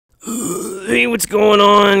Hey, what's going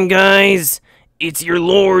on, guys? It's your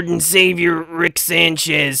Lord and Savior, Rick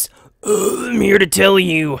Sanchez. I'm here to tell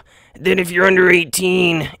you that if you're under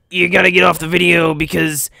 18, you gotta get off the video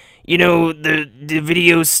because, you know, the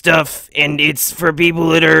video stuff, and it's for people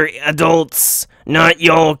that are adults, not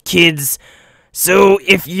y'all kids. So,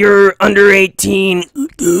 if you're under 18,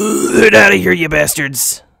 get out of here, you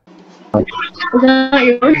bastards. Oh,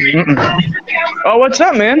 what's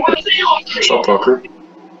up, man? What's up, fucker?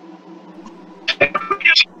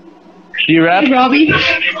 You rap? Hey, Robbie.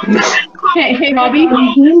 Hey, Robbie.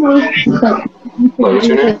 Wait, what's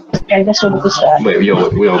your name? Wait, yo,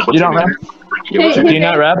 what's You don't your rap? name? Yo, what's your Do name? you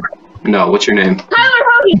not rap? No, what's your name?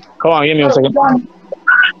 Hold on, give me a second.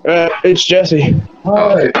 It's Jesse.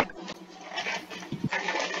 Oh, okay.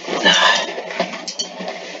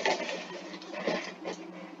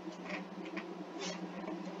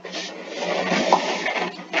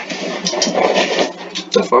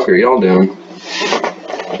 What the fuck are y'all doing?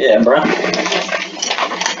 Yeah, bro.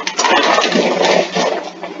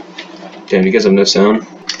 Damn, you guys have no sound?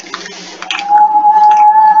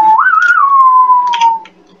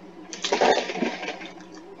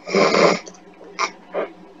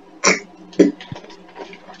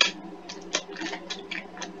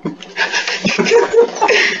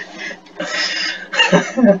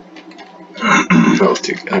 Oh,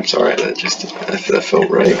 dude, I'm sorry, that felt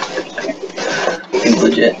right.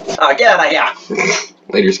 Legit. Oh, get out of here!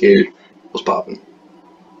 Later, Skater. What's poppin'?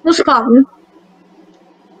 What's poppin'?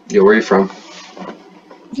 Yo, where are you from?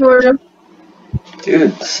 Georgia.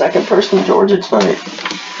 Dude, second person in Georgia tonight.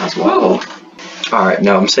 That's wild. Alright,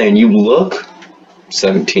 now I'm saying you look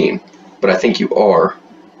 17, but I think you are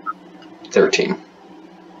 13.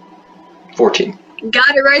 14.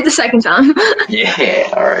 Got it right the second time. Yeah,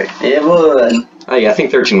 alright. It would. Oh, yeah, I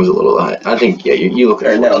think 13 was a little high. I think, yeah, you look Or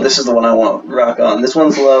at no, this is the one I want. Rock on. This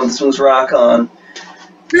one's love. This one's rock on.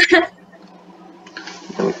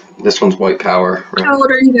 This one's white power. Right? How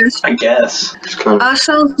old are you guys? I guess. Just kind of I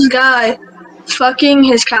saw this guy fucking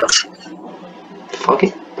his couch.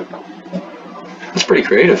 fucking. That's pretty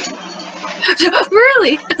creative.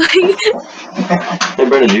 Really? Hey,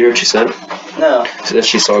 Brendan, did you hear what she said? No. She said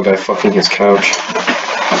she saw a guy fucking his couch.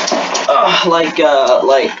 Like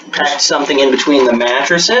packed something in between the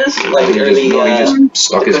mattresses? Like, He or just, the, no, he just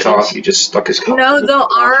stuck his cushions? cock. He just stuck his cock. No, the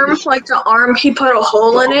arm, like the arm, he put a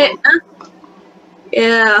hole in it.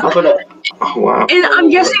 Yeah. I'll put a, Oh, wow. And I'm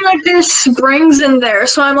guessing like there's springs in there,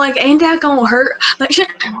 so I'm like, ain't that gonna hurt? Like,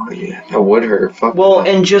 Oh, yeah. That would hurt. Fuck. well,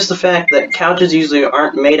 and just the fact that couches usually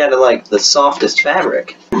aren't made out of, like, the softest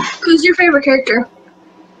fabric. who's your favorite character?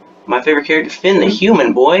 My favorite character, Finn the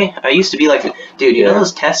Human, boy. I used to be like, dude, you know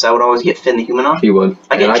those tests I would always get Finn the Human on? He would.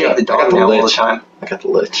 I get Jake the dog now all the time. I got the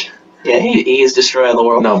lich. Yeah, he is destroying the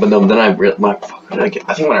world. No, but then I fuck did I get?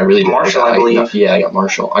 I think when I really did, Marshall, I believe. Yeah, I got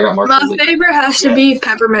Marshall. I got Marshall. My favorite has to be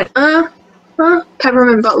Peppermint.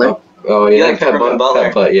 Peppermint Butler. Oh yeah, You like Peppermint Butler?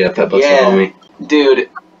 Pet Butt, yeah, Pet Butt's Yeah. on me. Dude,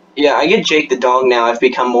 yeah, I get Jake the dog now. I've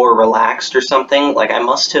become more relaxed or something. Like, I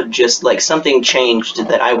must have just, like, something changed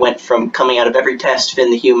that I went from coming out of every test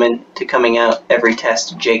Finn the Human to coming out every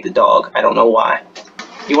test Jake the dog. I don't know why.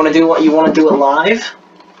 You want to do what? You want to do it live?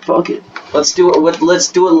 Fuck it. Let's do it.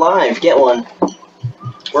 Let's do it live. Get one.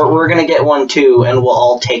 We're gonna get one too, and we'll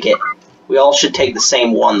all take it. We all should take the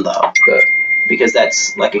same one though, But because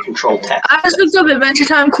that's like a controlled test. I just looked up Adventure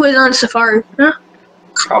Time quiz on Safari. Huh?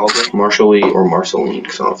 Probably. Marshall-y or Marceline,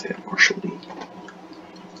 because I don't know if they have Marshall-y.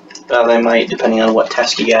 They might, depending on what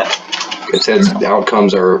test you get. It says the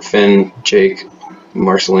outcomes are Finn, Jake,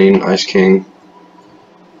 Marceline, Ice King.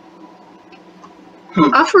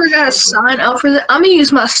 I forgot to sign up for that. I'm gonna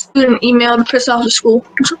use my student email to piss off the school.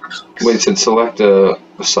 Wait, it said select a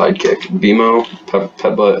sidekick. BMO,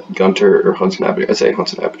 Pet Butt, Gunter, or Hudson Aperture. I'd say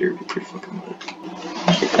Hudson Aperture would be pretty fucking lit.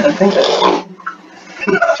 I think that.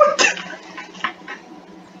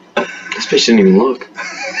 This bitch didn't even look.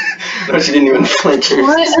 No, she didn't even flinch or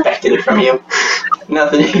What? expected it from you.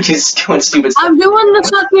 Nothing. You just doing stupid stuff. I'm doing the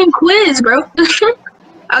fucking quiz, bro.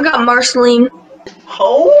 I got Marceline.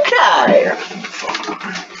 Okay.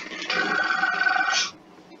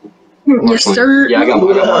 Yes, sir. Yeah, I got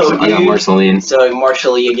Marceline. So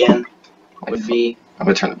Marshall-y again would be I'm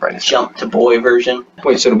gonna turn the brightness jump to boy version.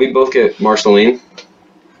 Wait, so did we both get Marceline?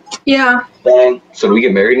 Yeah. Bang. So do we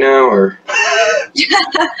get married now, or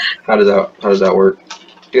how does that work?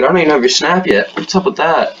 Dude, I don't even have your snap yet. What's up with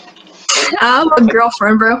that? I have a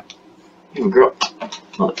girlfriend, bro. You a girl,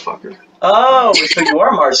 motherfucker. Oh, so you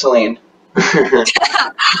are Marceline.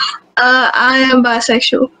 I am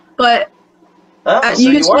bisexual, but Oh, so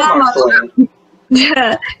you you can are spell Marceline.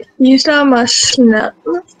 yeah, you still have my snap.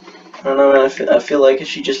 I don't know, man. I feel like if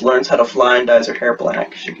she just learns how to fly and dyes her hair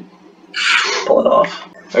black, she could pull it off.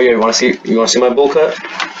 Okay, you wanna see my bowl cut?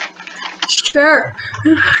 Sure.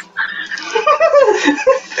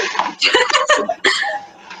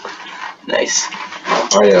 Nice.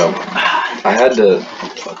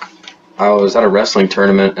 I was at a wrestling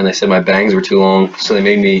tournament and they said my bangs were too long, so they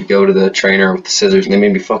made me go to the trainer with the scissors and they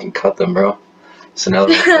made me fucking cut them, bro. So now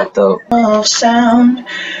they're fucked up. Of sound.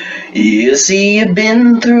 You see, you've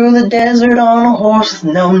been through the desert on a horse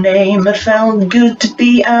with no name. It felt good to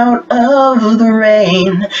be out of the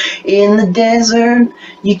rain. In the desert,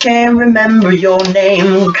 you can't remember your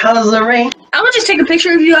name, 'cause there ain't. I'm gonna just take a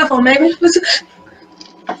picture of you off Omegle.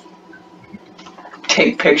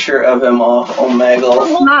 Take picture of him off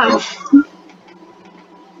Omegle. Wow.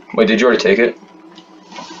 Wait, did you already take it?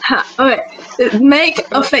 Okay. Make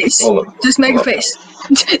a face. Hold up. Just make Hold a up. face.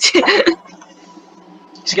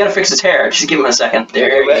 He's gotta fix his hair. Just give him a second.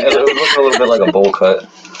 There It you go. was looking a little bit like a bowl cut.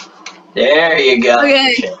 There you go.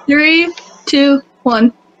 Okay. 3, 2,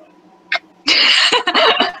 1.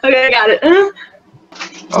 Okay, I got it.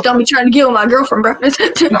 Don't be trying to kill my girlfriend, bro.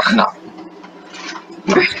 No.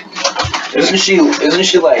 Isn't she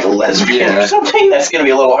like lesbian or something? That's gonna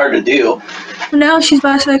be a little hard to do. Now she's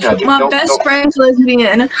bisexual. No, My don't- best don't- friend's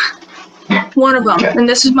lesbian. One of them, Okay. and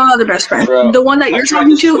this is my other best friend. Bro, The one that you're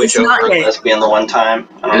talking to is switch not over gay. lesbian the one time.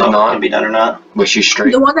 I don't Is know if not? it can be done or not. Was she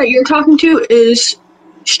straight? The one that you're talking to is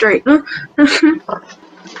straight. Bro,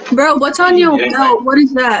 what's on your belt? What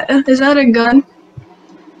is that? Is that a gun?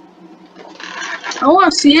 I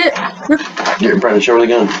want to see it. Here, Brandon, show her the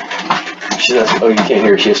gun. She says, oh, you can't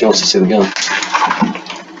hear her. She wants to see the gun.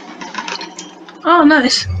 Oh,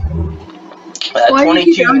 nice. Why do you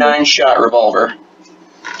keep 22 9-shot revolver.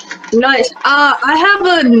 Nice. I have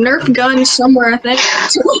a Nerf gun somewhere, I think.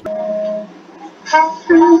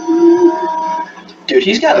 Dude,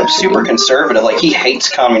 he's got a super conservative. Like, he hates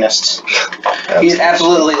communists. He's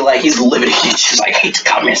absolutely like, he's livid. He just like hates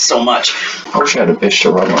communists so much. I wish I had a bitch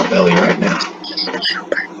to rub my belly right now.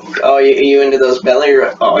 Oh, you into those belly?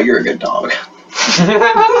 Oh, you're a good dog.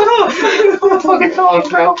 Fucking dog,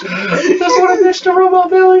 bro. Just want a bitch to rub my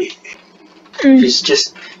belly.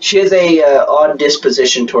 She has a odd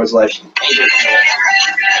disposition towards life.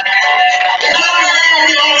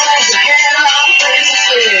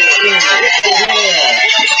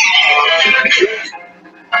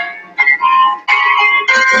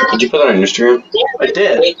 Did you put that on Instagram? I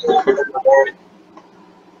did.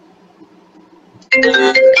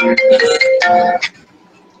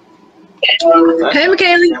 Hey,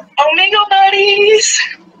 McKaylee. Omegle buddies.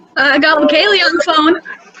 I got McKaylee on the phone.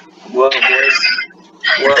 Whoa, boys.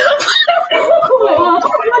 Whoa.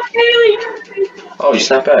 Oh, you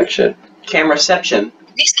snap back, shit. Cameraception.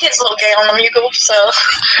 These kids look gay on Omegle, so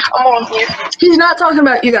I'm on with you. She's not talking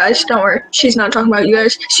about you guys. Don't worry. She's not talking about you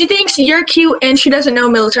guys. She thinks you're cute and she doesn't know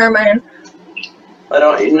military man.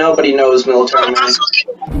 Nobody knows military man.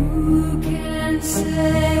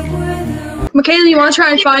 McKaylee, you want to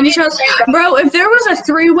try and find each other? Bro, if there was a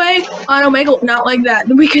 3-way on Omegle, not like that,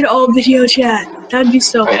 then we could all video chat. That'd be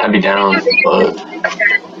so I mean, I'd be down, but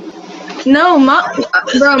No, my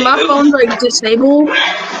phone's like disabled.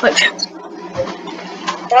 Like,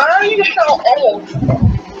 Why are you so old?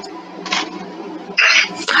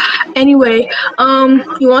 anyway,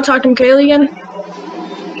 you want to talk to McKaylee again?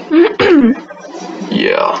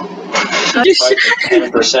 yeah.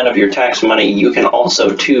 10% of your tax money, you can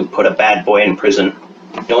also, too, put a bad boy in prison.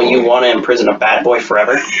 Don't you want to imprison a bad boy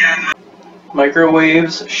forever?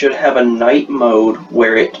 Microwaves should have a night mode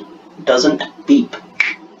where it doesn't beep.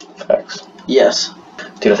 Facts. Yes.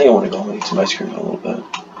 Dude, I think I want to go home and eat some ice cream in a little bit.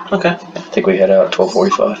 Okay. I think we head out at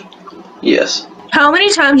 12:45. Yes. How many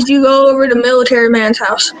times do you go over to military man's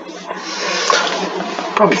house?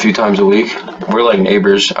 Probably a few times a week. We're like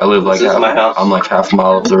neighbors. I live like This is my house. I'm like half a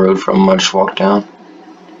mile up the road from him. I just walk down.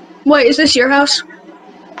 Wait, is this your house?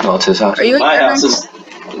 No, it's his house. Are you at My your house is...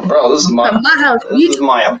 Bro, this is No, my... my house. This is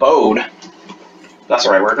my abode. That's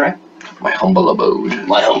the right word, right? My humble abode.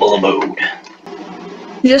 My humble abode.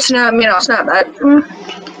 Just not, it's not bad.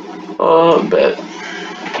 Oh, bet.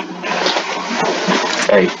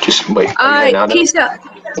 Hey, just wait. Are you Alright, heading out now? peace out.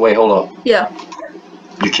 Wait, hold up. Yeah.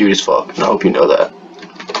 You're cute as fuck, and I hope you know that.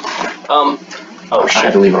 Oh, I had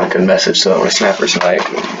shit. to leave her a good message so that when I snap her tonight,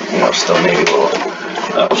 still maybe a little.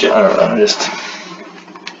 Oh, shit. I don't know, just.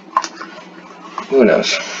 Who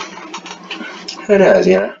knows? Who knows,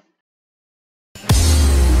 you know?